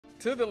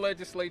to the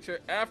legislature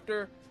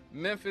after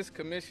Memphis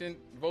Commission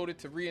voted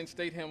to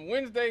reinstate him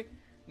Wednesday,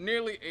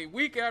 nearly a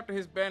week after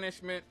his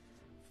banishment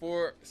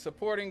for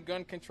supporting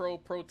gun control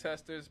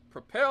protesters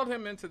propelled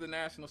him into the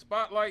national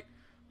spotlight.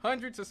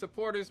 Hundreds of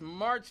supporters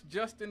marched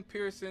Justin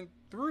Pearson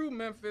through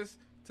Memphis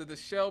to the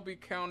Shelby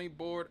County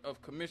Board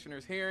of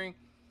Commissioners hearing,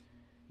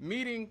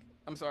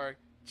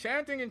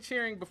 chanting and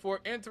cheering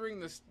before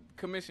entering the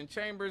commission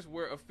chambers,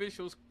 where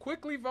officials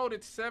quickly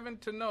voted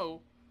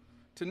 7-0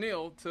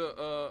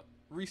 to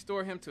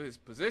restore him to his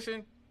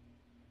position.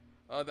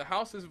 The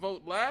House's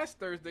vote last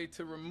Thursday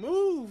to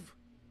remove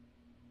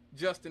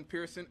Justin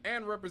Pearson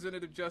and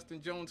Representative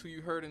Justin Jones, who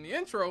you heard in the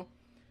intro,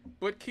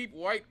 but keep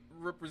white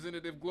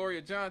Representative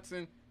Gloria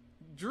Johnson,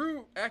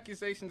 drew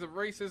accusations of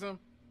racism.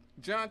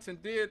 Johnson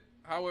did,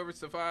 however,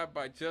 survive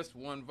by just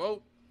one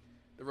vote.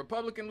 The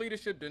Republican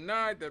leadership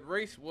denied that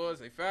race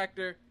was a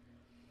factor.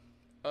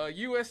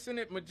 U.S.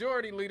 Senate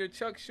Majority Leader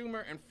Chuck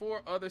Schumer and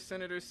 4 other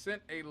senators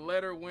sent a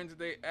letter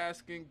Wednesday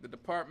asking the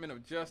Department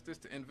of Justice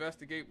to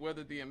investigate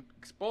whether the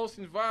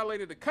expulsions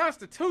violated the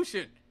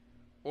Constitution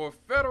or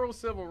federal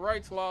civil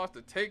rights laws,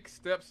 to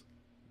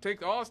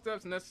take all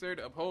steps necessary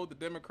to uphold the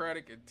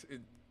democratic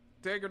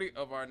integrity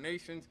of our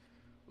nation's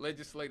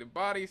legislative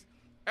bodies.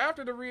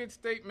 After the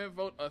reinstatement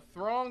vote, a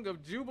throng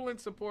of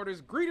jubilant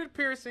supporters greeted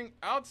Pearson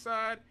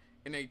outside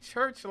in a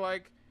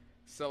church-like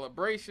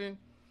celebration.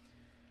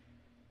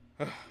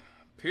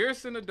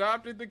 Pearson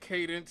adopted the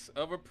cadence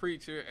of a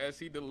preacher as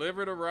he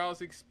delivered a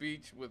rousing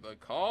speech with a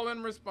call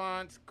and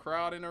response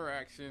crowd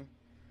interaction.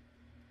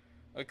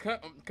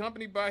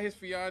 Accompanied by his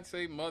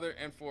fiancée, mother,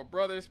 and 4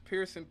 brothers,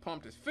 Pearson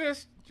pumped his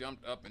fist,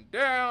 jumped up and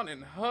down,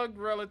 and hugged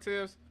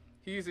relatives.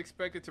 He is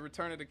expected to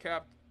return to the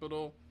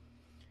Capitol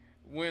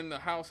when the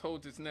House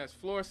holds its next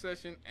floor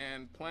session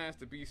and plans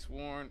to be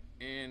sworn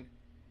in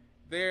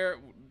there.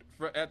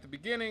 At the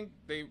beginning,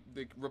 the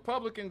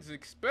Republicans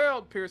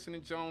expelled Pearson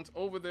and Jones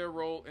over their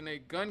role in a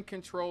gun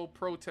control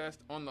protest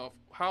on the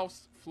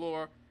House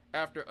floor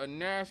after a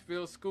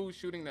Nashville school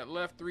shooting that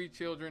left 3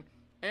 children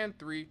and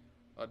 3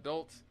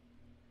 adults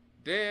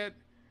dead.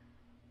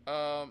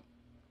 The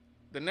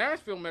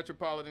Nashville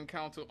Metropolitan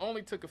Council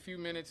only took a few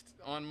minutes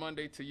on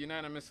Monday to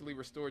unanimously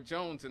restore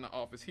Jones in the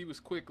office. He was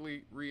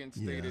quickly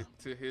reinstated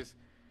to his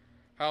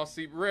House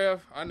seat.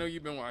 Rev, I know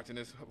you've been watching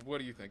this. What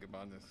do you think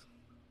about this?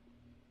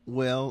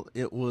 Well,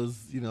 it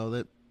was,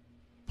 that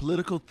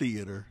political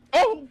theater.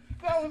 Oh,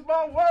 that was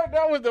my word.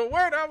 That was the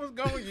word I was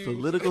going to use.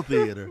 Political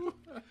theater.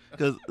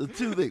 Because the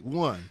 2 things.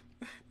 One,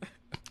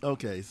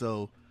 okay,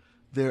 so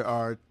there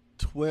are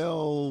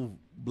 12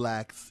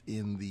 blacks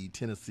in the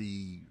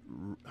Tennessee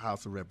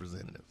House of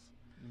Representatives.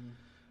 Mm-hmm.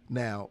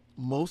 Now,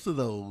 most of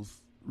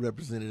those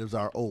representatives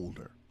are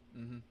older.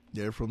 Mm-hmm.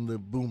 They're from the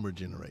boomer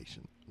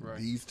generation.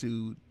 Right.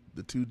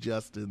 The two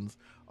Justins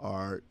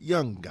are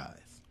young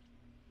guys.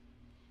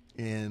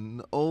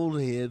 And the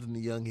old heads and the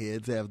young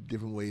heads have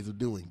different ways of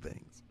doing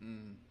things.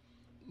 Mm.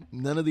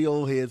 None of the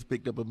old heads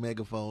picked up a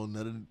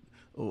megaphone.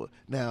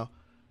 Now,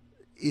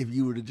 if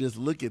you were to just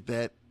look at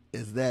that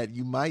as that,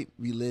 you might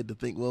be led to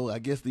think, well, I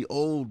guess the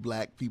old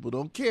black people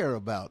don't care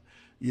about,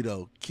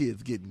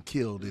 kids getting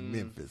killed in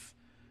Memphis.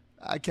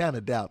 I kind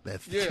of doubt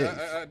that's the case.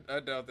 Yeah, I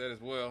doubt that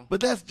as well.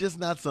 But that's just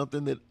not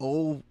something that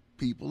old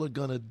people are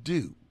going to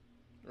do.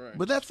 Right.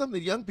 But that's something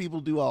that young people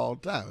do all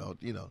the time.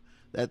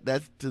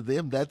 That's to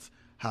them, that's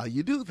how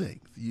you do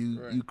things.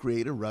 You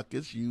create a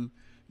ruckus, you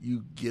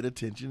get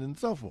attention and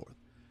so forth.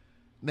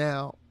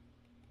 Now,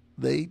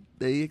 they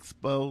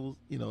exposed,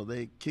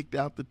 they kicked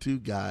out the 2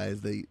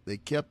 guys. They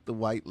kept the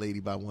white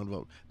lady by 1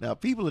 vote. Now,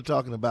 people are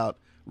talking about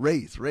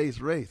race.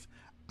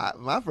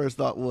 My first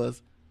thought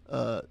was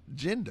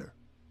gender.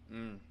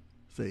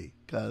 See,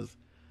 because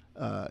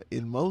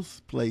in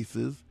most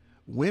places,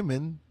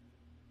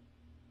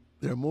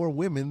 there are more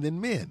women than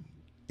men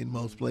in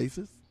most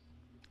places.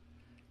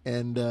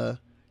 And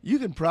you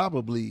can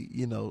probably,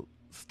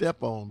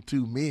 step on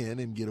 2 men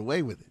and get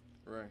away with it.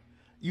 Right.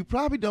 You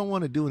probably don't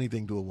want to do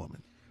anything to a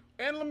woman.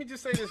 And let me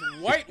just say this,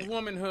 white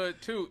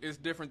womanhood, too, is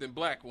different than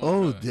black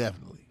womanhood. Oh,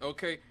 definitely.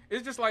 Okay?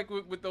 It's just like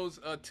with those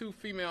 2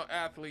 female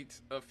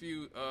athletes a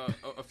few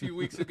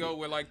weeks ago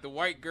where, like, the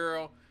white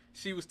girl,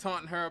 she was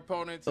taunting her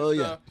opponents and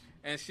stuff.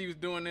 And she was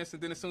doing this,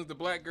 and then as soon as the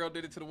black girl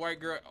did it to the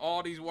white girl,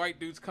 all these white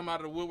dudes come out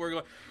of the woodwork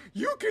like,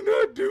 you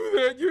cannot do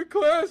that, you're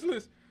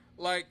classless.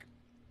 Like,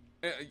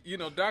 I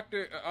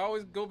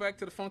always go back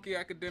to the Funky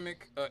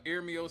Academic,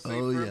 Irmio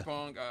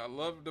Frimpong. I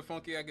love the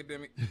Funky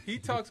Academic. He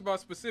talks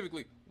about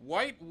specifically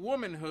white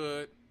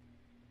womanhood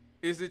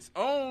is its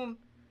own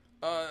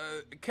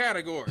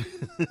category.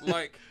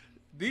 Like,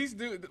 these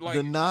dudes, like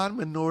the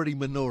non-minority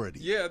minority.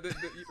 Yeah,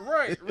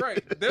 right.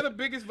 They're the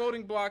biggest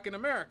voting bloc in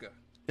America.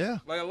 Yeah,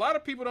 like a lot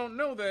of people don't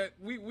know that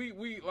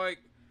we like.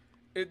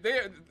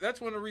 That's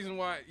one of the reasons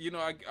why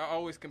I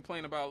always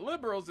complain about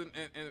liberals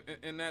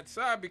in that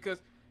side, because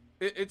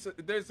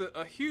there's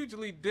a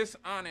hugely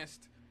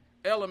dishonest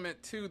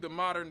element to the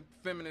modern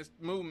feminist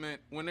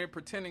movement when they're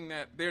pretending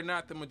that they're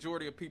not the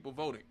majority of people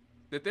voting,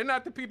 that they're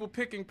not the people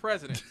picking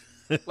presidents.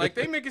 Like,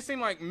 they make it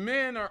seem like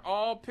men are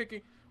all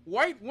picking.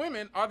 white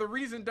women are the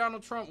reason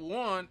Donald Trump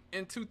won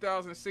in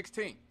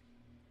 2016.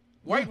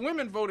 White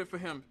women voted for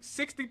him.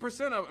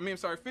 53% of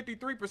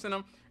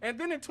them. And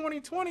then in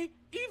 2020,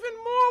 even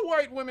more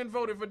white women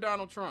voted for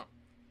Donald Trump.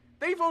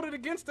 They voted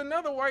against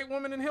another white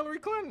woman in Hillary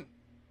Clinton.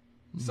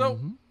 So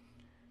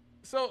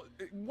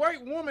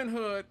white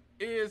womanhood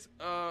is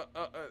a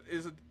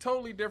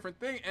totally different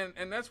thing,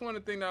 and that's one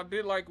of the things I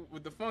did like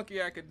with the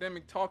Funky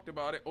Academic talked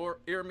about it, or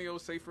Irmio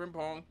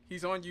Seyfrimpong.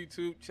 He's on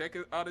YouTube. Check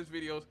out his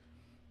videos.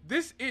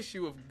 This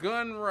issue of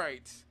gun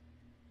rights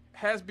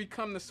has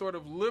become the sort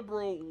of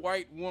liberal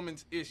white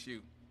woman's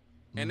issue,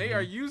 and they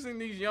are using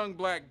these young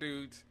black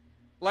dudes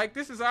like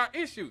this is our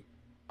issue.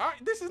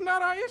 This is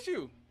not our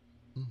issue.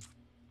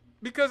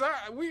 Because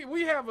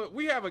we have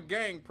a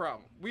gang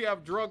problem. We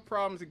have drug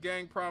problems and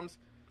gang problems,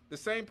 the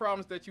same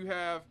problems that you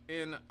have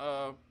in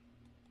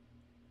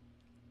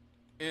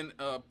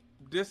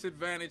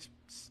disadvantaged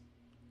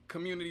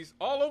communities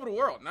all over the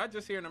world, not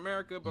just here in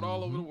America, but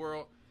all over the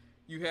world.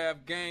 You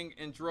have gang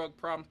and drug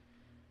problems.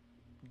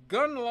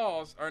 Gun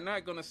laws are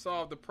not going to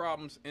solve the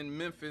problems in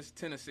Memphis,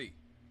 Tennessee.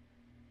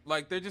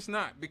 Like, they're just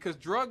not, because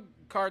drug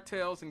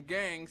cartels and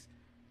gangs,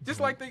 just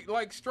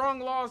like strong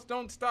laws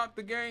don't stop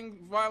the gang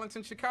violence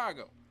in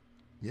Chicago.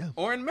 Yeah.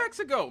 Or in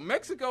Mexico.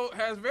 Mexico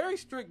has very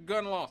strict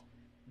gun laws.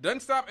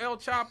 Doesn't stop El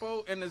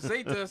Chapo and the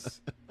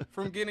Zetas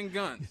from getting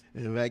guns.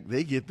 In fact,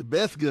 they get the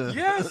best guns.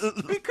 Yes,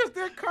 because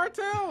they're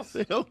cartels.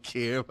 They don't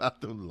care about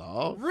the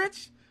law.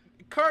 Rich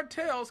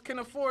cartels can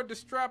afford to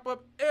strap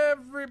up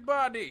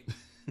everybody.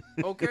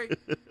 Okay?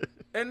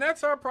 And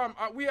that's our problem.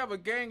 We have a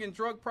gang and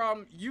drug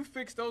problem. You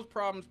fix those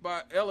problems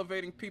by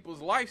elevating people's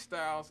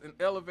lifestyles and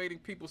elevating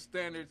people's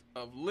standards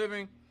of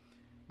living.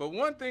 But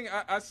one thing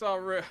I saw,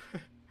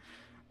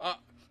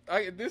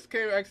 this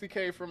actually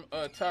came from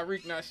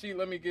Tariq Nasheed.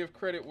 Let me give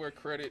credit where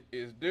credit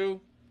is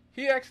due.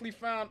 He actually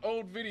found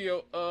old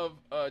video of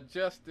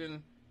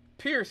Justin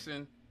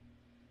Pearson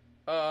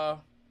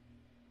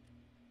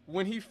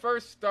when he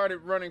first started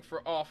running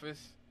for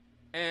office,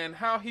 and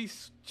how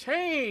he's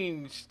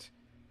changed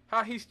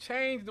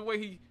the way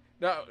he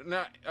now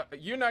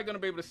you're not going to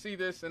be able to see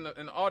this, and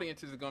the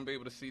audience is going to be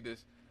able to see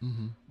this.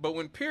 But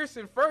when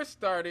Pearson first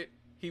started,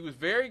 he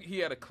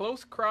had a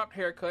close cropped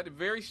haircut,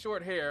 very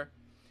short hair,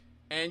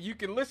 and you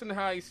can listen to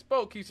how he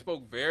spoke. He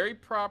spoke very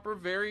proper,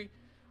 very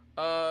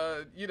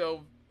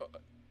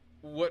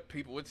what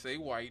people would say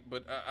white,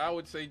 but I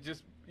would say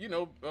just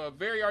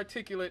very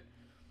articulate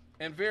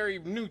and very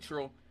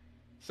neutral.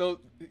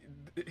 So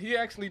he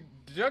actually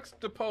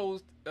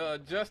juxtaposed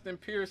Justin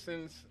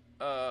Pearson's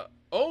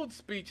old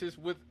speeches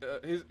with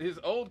his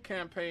old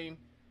campaign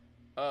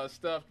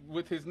stuff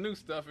with his new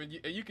stuff, and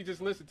you can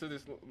just listen to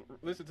this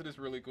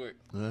really quick.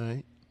 All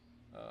right.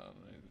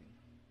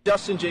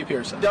 Justin J.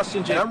 Pearson.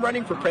 Justin J. I'm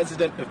running for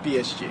president of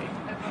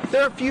BSG.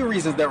 There are a few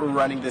reasons that we're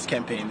running this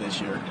campaign this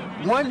year.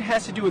 One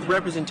has to do with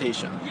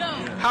representation.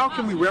 How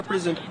can we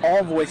represent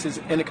all voices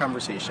in a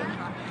conversation?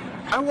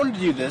 I wanted to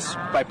do this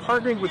by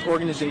partnering with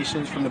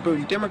organizations from the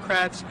Bowdoin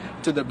Democrats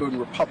to the Bowdoin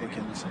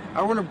Republicans.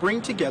 I want to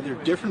bring together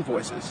different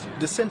voices,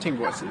 dissenting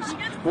voices,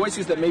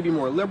 voices that may be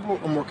more liberal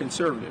or more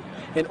conservative,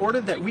 in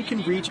order that we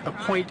can reach a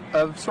point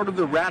of sort of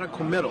the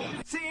radical middle.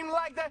 Seemed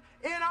like the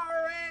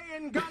NRA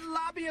and gun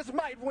lobbyists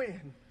might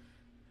win.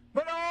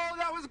 But oh,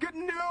 that was good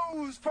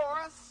news for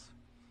us.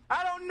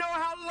 I don't know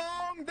how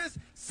long this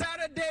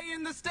Saturday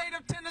in the state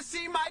of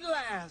Tennessee might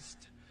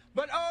last.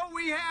 But oh,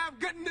 we have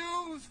good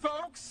news,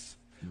 folks.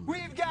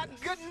 We've got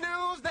good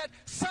news that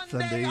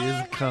Sunday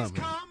always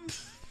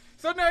comes.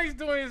 So now he's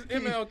doing his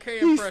MLK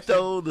He impression.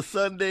 stole the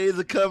Sundays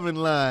are coming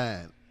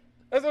line.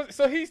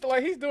 So he's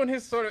doing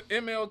his sort of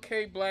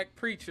MLK black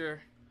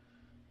preacher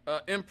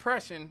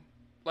impression.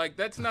 Like,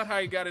 that's not how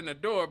he got in the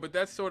door, but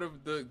that's sort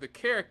of the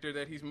character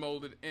that he's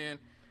molded in.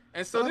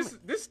 And so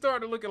this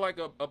started looking like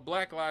a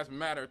Black Lives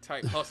Matter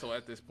type hustle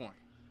at this point.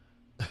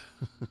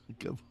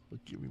 Come on,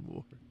 give me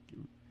more.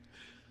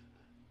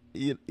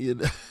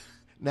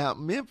 Now,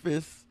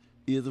 Memphis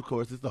is, of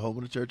course, it's the home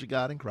of the Church of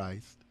God in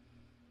Christ.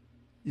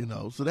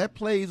 So that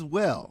plays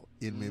well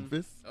in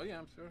Memphis. Oh, yeah,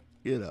 I'm sure.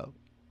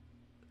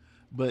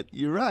 But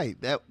you're right.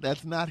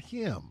 That's not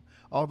him.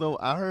 Although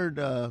I heard,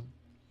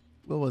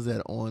 what was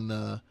that, on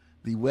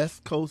the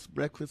West Coast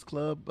Breakfast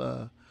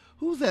Club?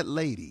 Who's that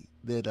lady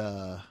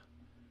that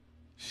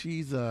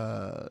she's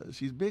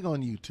big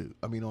on YouTube.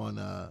 I mean,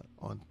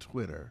 on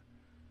Twitter.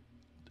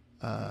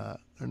 Her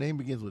name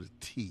begins with a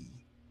T.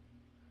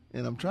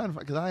 And I'm trying to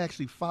find, because I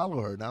actually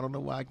follow her, and I don't know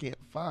why I can't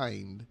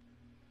find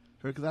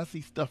her, because I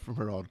see stuff from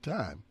her all the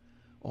time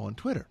on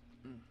Twitter.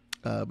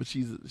 But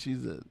she's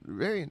a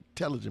very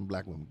intelligent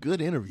black woman, good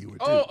interviewer,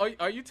 too. Oh,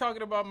 are you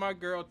talking about my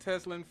girl,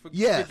 Teslin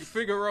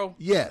Figaro?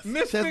 Yes.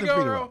 Miss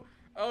Figaro?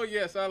 Oh,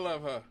 yes, I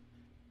love her.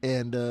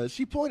 And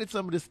she pointed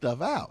some of this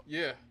stuff out.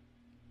 Yeah.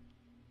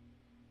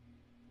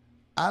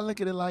 I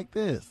look at it like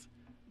this.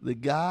 The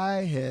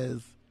guy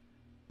has,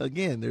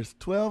 again, there's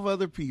 12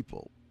 other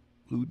people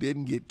who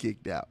didn't get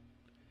kicked out.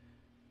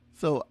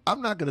 So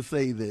I'm not going to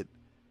say that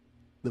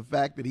the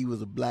fact that he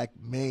was a black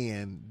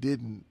man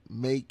didn't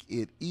make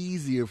it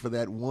easier for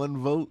that one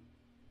vote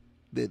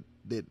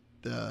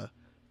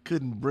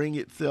couldn't bring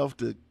itself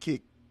to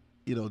kick,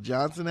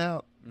 Johnson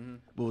out,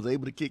 but was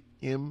able to kick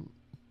him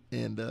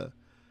and, to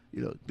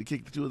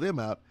kick the two of them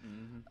out.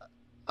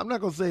 I'm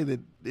not going to say that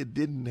it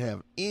didn't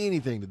have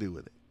anything to do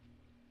with it.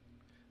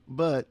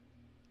 But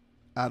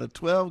out of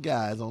 12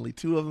 guys, only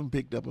 2 of them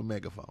picked up a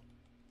megaphone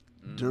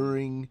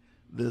during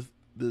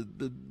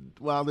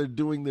while they're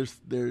doing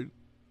their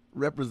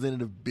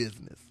representative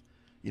business,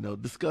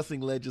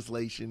 discussing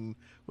legislation,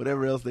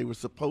 whatever else they were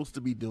supposed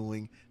to be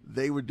doing.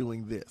 They were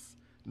doing this.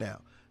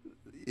 Now,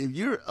 if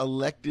you're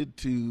elected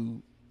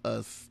to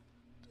an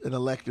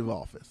elective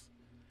office,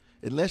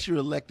 unless you're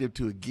elected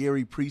to a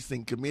Gary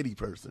Precinct Committee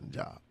person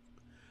job,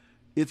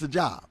 it's a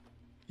job.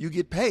 You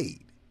get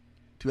paid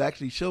to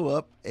actually show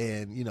up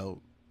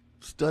and,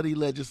 study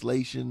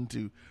legislation,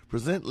 to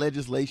present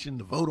legislation,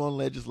 to vote on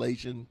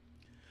legislation.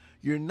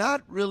 You're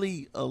not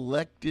really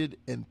elected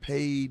and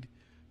paid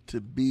to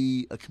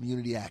be a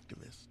community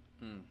activist.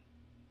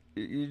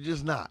 You're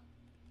just not.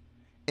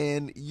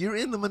 And you're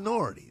in the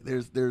minority.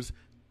 There's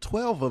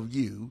 12 of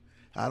you.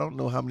 I don't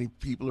know how many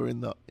people are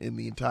in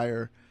the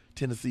entire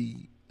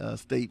Tennessee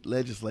state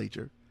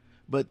legislature,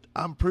 but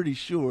I'm pretty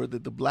sure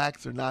that the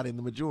blacks are not in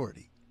the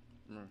majority.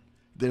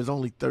 There's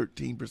only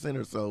 13%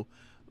 or so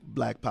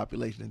black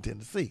population in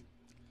Tennessee.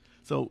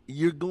 So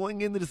you're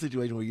going into the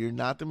situation where you're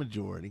not the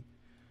majority,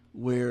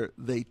 where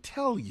they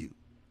tell you,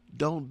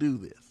 don't do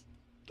this.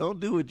 Don't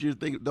do what you're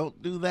thinking. Don't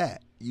do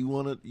that. You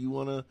want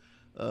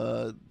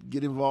to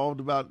get involved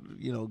about,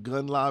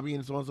 gun lobbying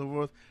and so on and so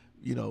forth,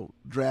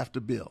 draft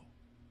a bill.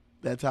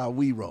 That's how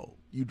we roll.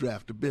 You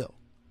draft a bill.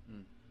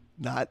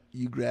 Not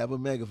you grab a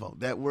megaphone.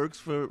 That works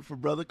for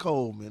Brother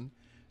Coleman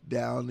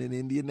down in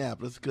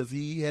Indianapolis because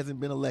he hasn't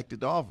been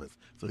elected to office,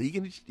 so he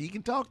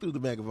can talk through the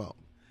megaphone.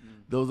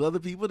 Those other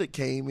people that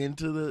came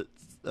into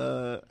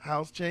the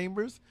House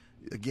chambers,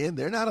 again,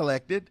 they're not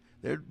elected.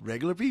 They're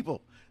regular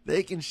people.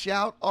 They can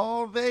shout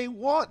all they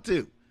want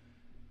to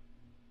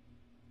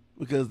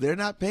because they're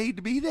not paid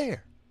to be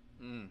there.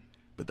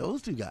 But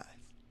those 2 guys,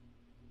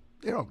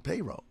 they're on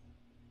payroll.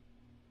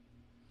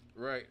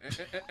 Right,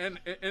 and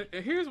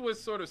here's what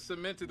sort of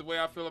cemented the way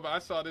I feel about it. I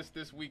saw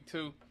this week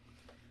too.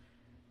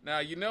 Now,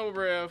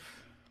 Rev,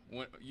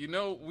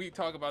 we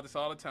talk about this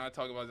all the time. I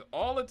talk about this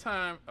all the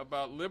time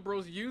about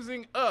liberals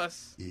using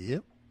us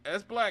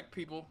as black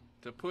people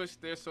to push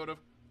their sort of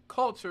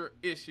culture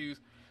issues.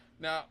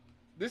 Now,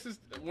 this is,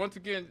 once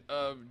again,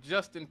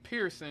 Justin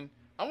Pearson.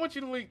 I want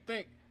you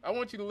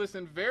to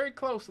listen very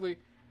closely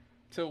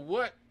to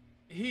what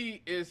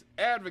he is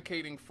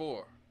advocating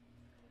for.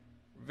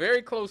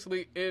 Very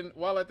closely,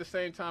 while at the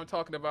same time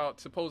talking about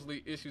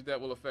supposedly issues that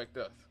will affect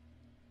us.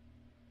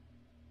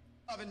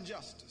 Of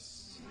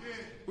injustice.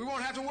 We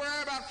won't have to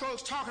worry about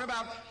folks talking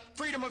about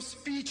freedom of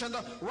speech and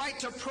the right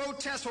to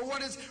protest for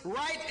what is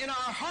right in our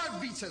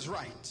heartbeats as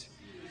right.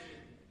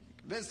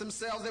 Convince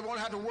themselves they won't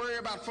have to worry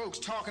about folks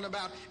talking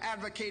about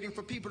advocating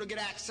for people to get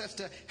access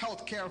to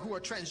health care who are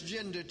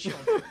transgender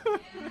children.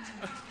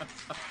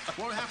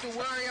 Won't have to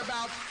worry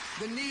about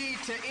the need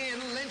to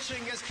end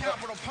lynching as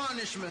capital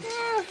punishment.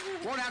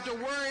 Won't have to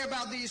worry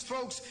about these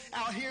folks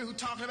out here who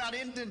talking about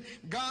ending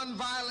gun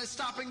violence,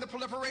 stopping the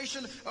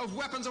proliferation of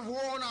weapons of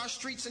war in our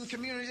streets and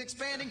communities,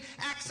 expanding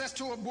access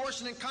to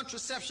abortion and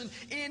contraception,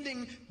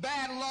 ending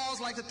bad laws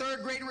like the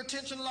third grade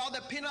retention law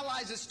that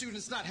penalizes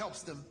students, not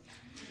helps them.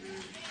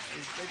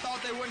 They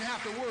thought they wouldn't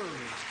have to worry.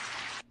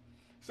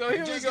 So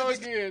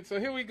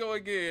here we go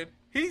again.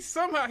 He's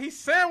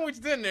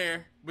sandwiched in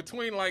there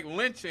between like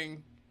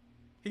lynching.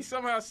 He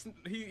sandwiched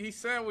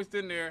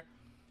in there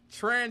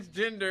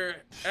transgender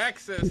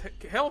access,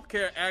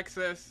 healthcare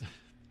access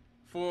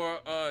for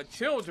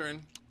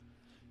children.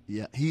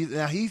 Yeah,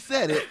 he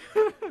said it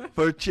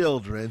for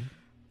children.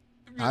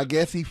 I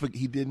guess he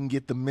didn't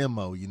get the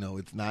memo.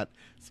 It's not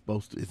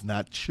supposed to. It's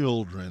not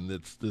children.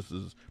 This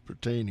is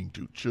pertaining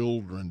to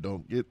children.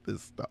 Don't get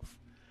this stuff.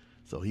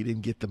 So he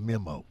didn't get the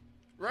memo.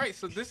 Right.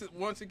 So this is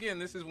one of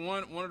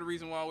the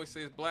reasons why I always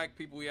say as black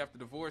people we have to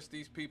divorce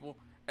these people.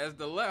 As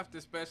the left,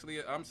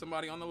 especially, I'm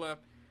somebody on the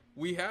left.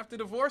 We have to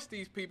divorce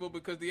these people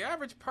because the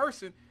average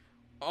person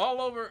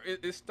all over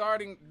is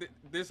starting.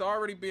 There's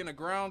already been a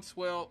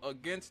groundswell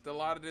against a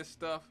lot of this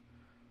stuff.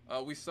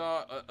 We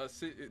saw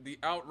the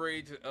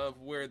outrage of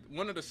where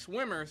one of the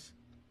swimmers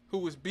who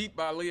was beat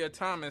by Leah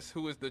Thomas,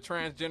 who is the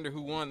transgender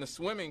who won the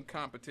swimming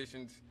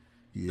competitions,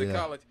 the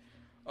college.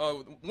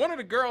 One of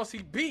the girls he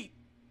beat,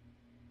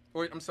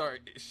 or I'm sorry,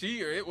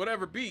 she or it,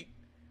 whatever beat,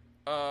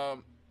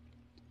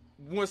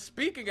 was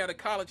speaking at a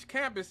college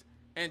campus,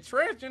 and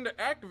transgender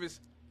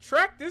activists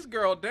tracked this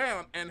girl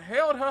down and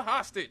held her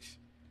hostage.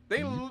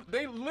 They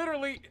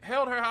literally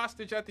held her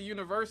hostage at the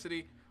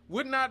university,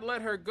 would not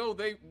let her go.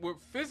 They were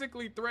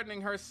physically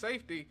threatening her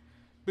safety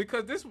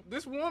because this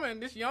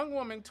young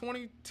woman,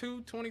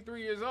 22,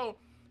 23 years old,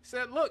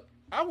 said, look,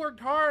 I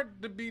worked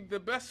hard to be the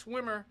best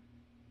swimmer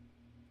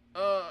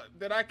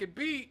that I could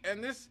be,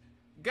 and this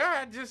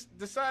guy just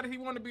decided he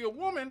wanted to be a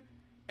woman,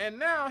 and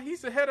now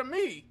he's ahead of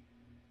me.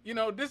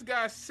 This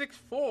guy's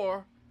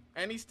 6'4",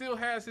 and he still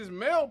has his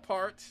male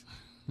parts,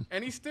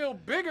 and he's still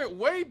bigger,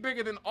 way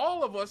bigger than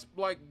all of us,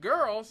 like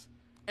girls,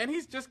 and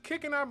he's just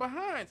kicking our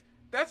behinds.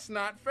 That's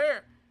not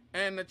fair.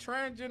 And the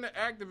transgender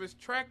activists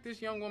tracked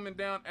this young woman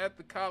down at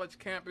the college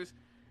campus,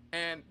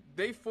 and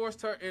they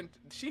forced her in.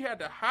 She had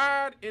to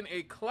hide in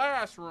a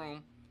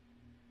classroom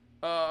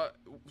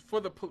so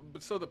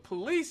the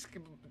police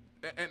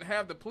and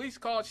have the police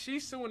called.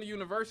 She's suing the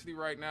university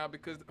right now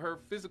because her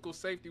physical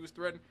safety was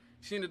threatened.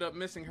 She ended up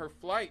missing her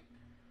flight.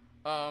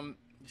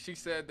 She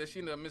said that she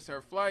ended up missing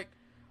her flight.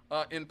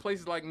 In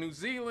places like New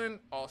Zealand,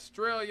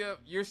 Australia,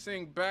 you're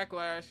seeing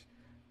backlash.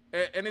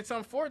 And it's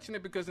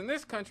unfortunate because in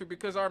this country,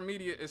 because our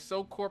media is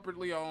so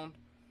corporately owned,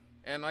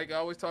 and like I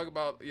always talk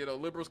about,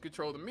 liberals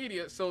control the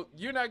media, so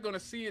you're not going to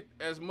see it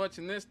as much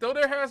in this. Though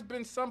there has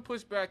been some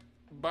pushback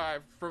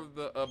from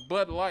the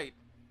Bud Light.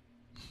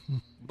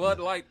 Bud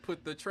Light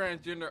put the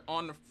transgender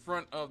on the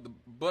front of the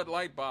Bud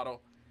Light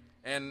bottle,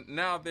 and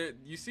now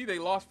you see they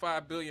lost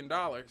 $5 billion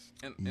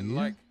in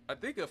like I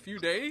think a few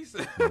days.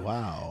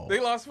 Wow. They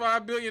lost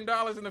 $5 billion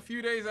in a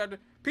few days after.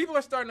 People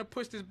are starting to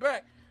push this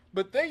back,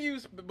 but they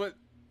use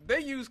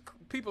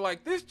people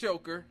like this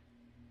joker.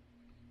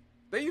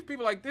 They use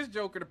people like this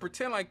joker to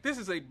pretend like this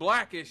is a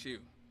black issue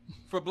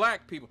for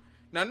black people.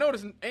 Now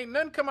notice, ain't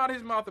nothing come out of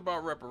his mouth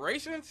about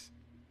reparations,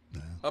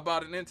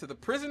 about an end to the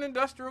prison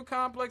industrial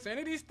complex,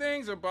 any of these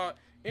things, about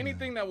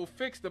anything that will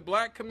fix the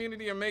black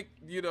community or make,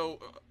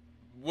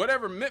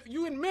 whatever.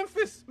 You in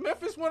Memphis,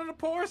 one of the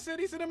poorest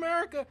cities in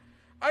America.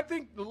 I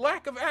think the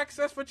lack of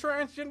access for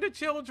transgender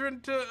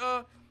children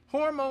to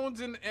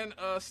hormones and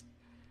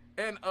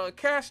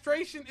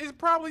castration is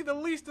probably the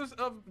least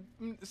of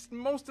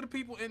most of the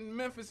people in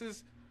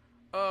Memphis's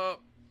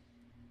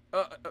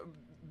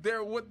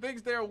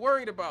things they're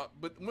worried about.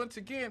 But once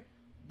again,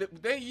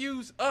 they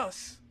use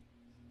us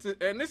to,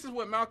 and this is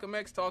what Malcolm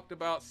X talked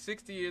about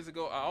 60 years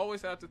ago. I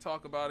always have to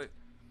talk about it.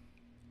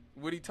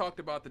 When he talked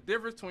about the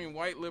difference between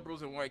white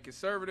liberals and white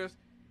conservatives.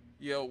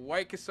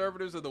 White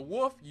conservatives are the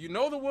wolf. The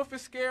wolf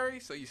is scary,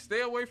 so you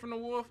stay away from the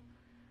wolf.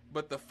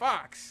 But the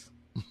fox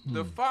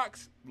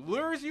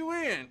lures you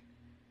in.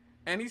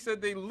 And he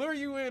said they lure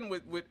you in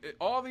with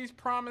all these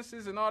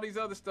promises and all these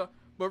other stuff.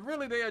 But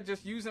really, they are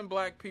just using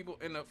black people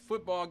in a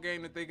football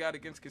game that they got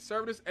against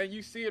conservatives. And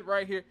you see it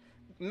right here.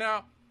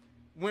 Now,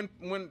 when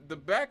the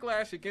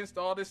backlash against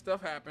all this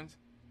stuff happens,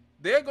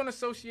 they're going to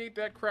associate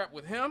that crap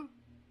with him.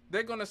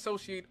 They're going to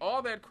associate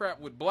all that crap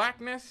with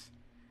blackness.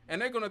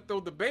 And they're going to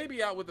throw the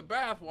baby out with the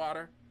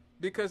bathwater,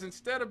 because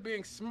instead of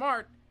being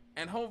smart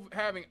and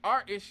having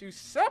our issues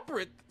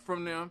separate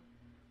from them,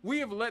 we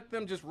have let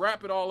them just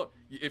wrap it all up.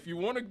 If you're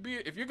going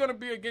to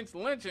be against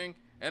lynching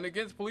and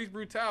against police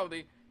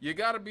brutality, you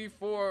got to be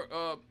for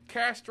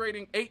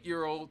castrating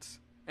 8-year-olds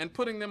and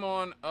putting them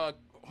on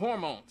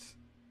hormones.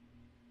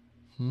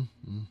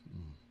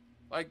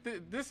 Like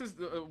this is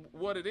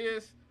what it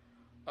is.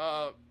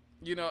 A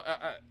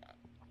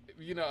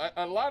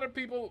lot of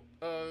people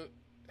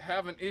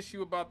have an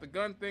issue about the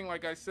gun thing.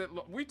 Like I said,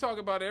 we talk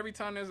about it every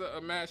time there's a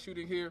mass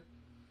shooting here.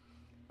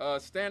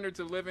 Standards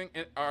of living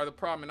are the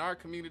problem in our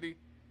community.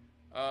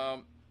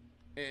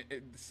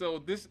 So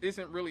this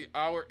isn't really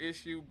our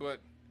issue,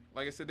 but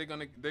like I said,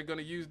 they're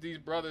gonna use these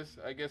brothers,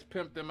 I guess,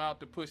 pimp them out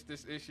to push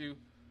this issue.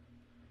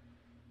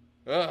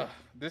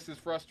 This is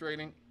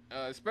frustrating,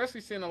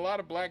 especially seeing a lot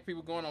of black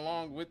people going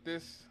along with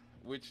this,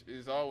 which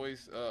is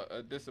always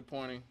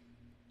disappointing.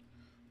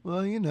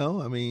 Well,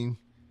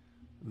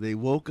 they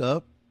woke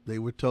up. They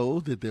were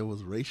told that there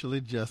was racial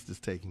injustice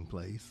taking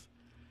place.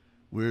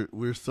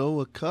 We're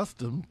so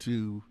accustomed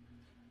to,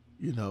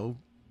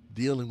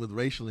 dealing with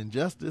racial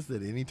injustice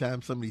that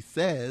anytime somebody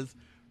says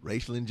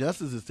racial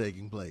injustice is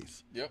taking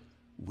place,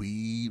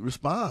 we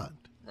respond.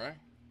 Right,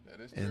 that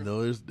is true. And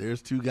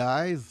there's two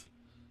guys,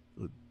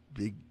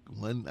 big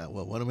one.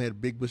 Well, one of them had a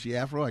big bushy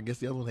afro. I guess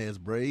the other one has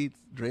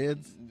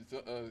dreads.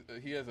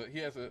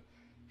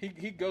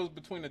 He goes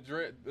between the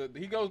dread.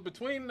 He goes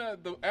between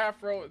the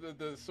afro,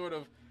 the sort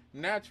of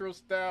natural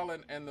style,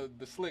 and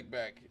the slick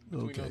back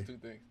between those two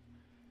things.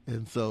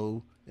 And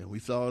we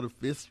saw the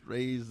fist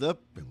raised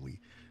up, and we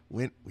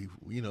went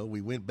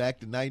back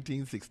to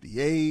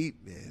 1968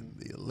 and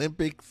the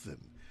Olympics, and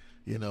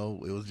it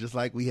was just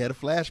like we had a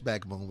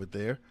flashback moment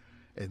there.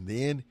 And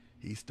then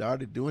he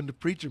started doing the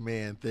preacher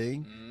man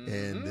thing,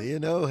 and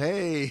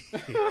hey.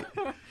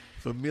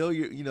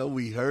 Familiar,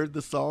 we heard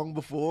the song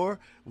before.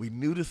 We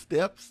knew the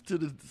steps to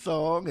the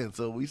song, and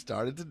so we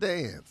started to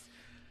dance.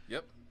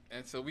 Yep,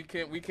 and so we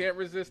can't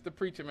resist the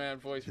preacher man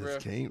voice,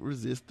 Rev. Can't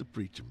resist the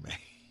preacher man.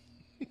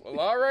 Well,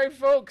 all right,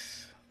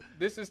 folks,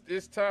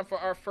 it's time for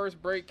our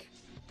first break.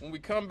 When we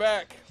come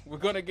back, we're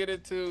gonna get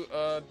into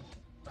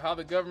how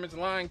the government's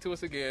lying to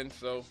us again.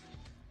 So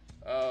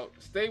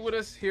stay with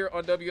us here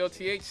on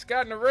WLTH.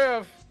 Scott and the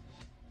Rev.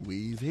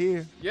 We's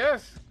here.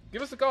 Yes.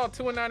 Give us a call,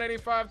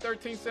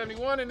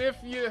 219-885-1371. And if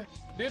you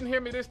didn't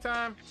hear me this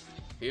time,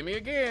 hear me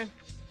again.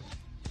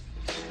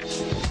 You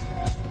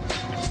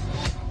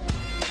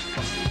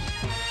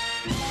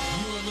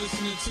are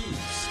listening to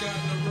Scott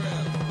and the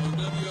Rev on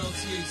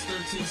WLTH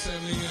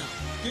 1370M.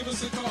 Give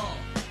us a call,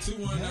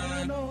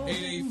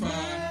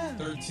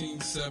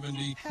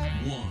 219-885-1371.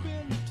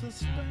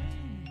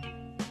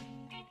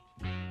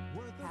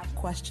 Have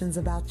questions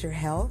about your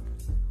health?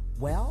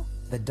 Well,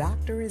 the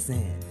doctor is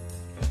in.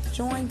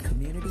 Join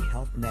Community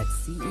Health Net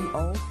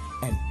CEO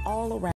and all around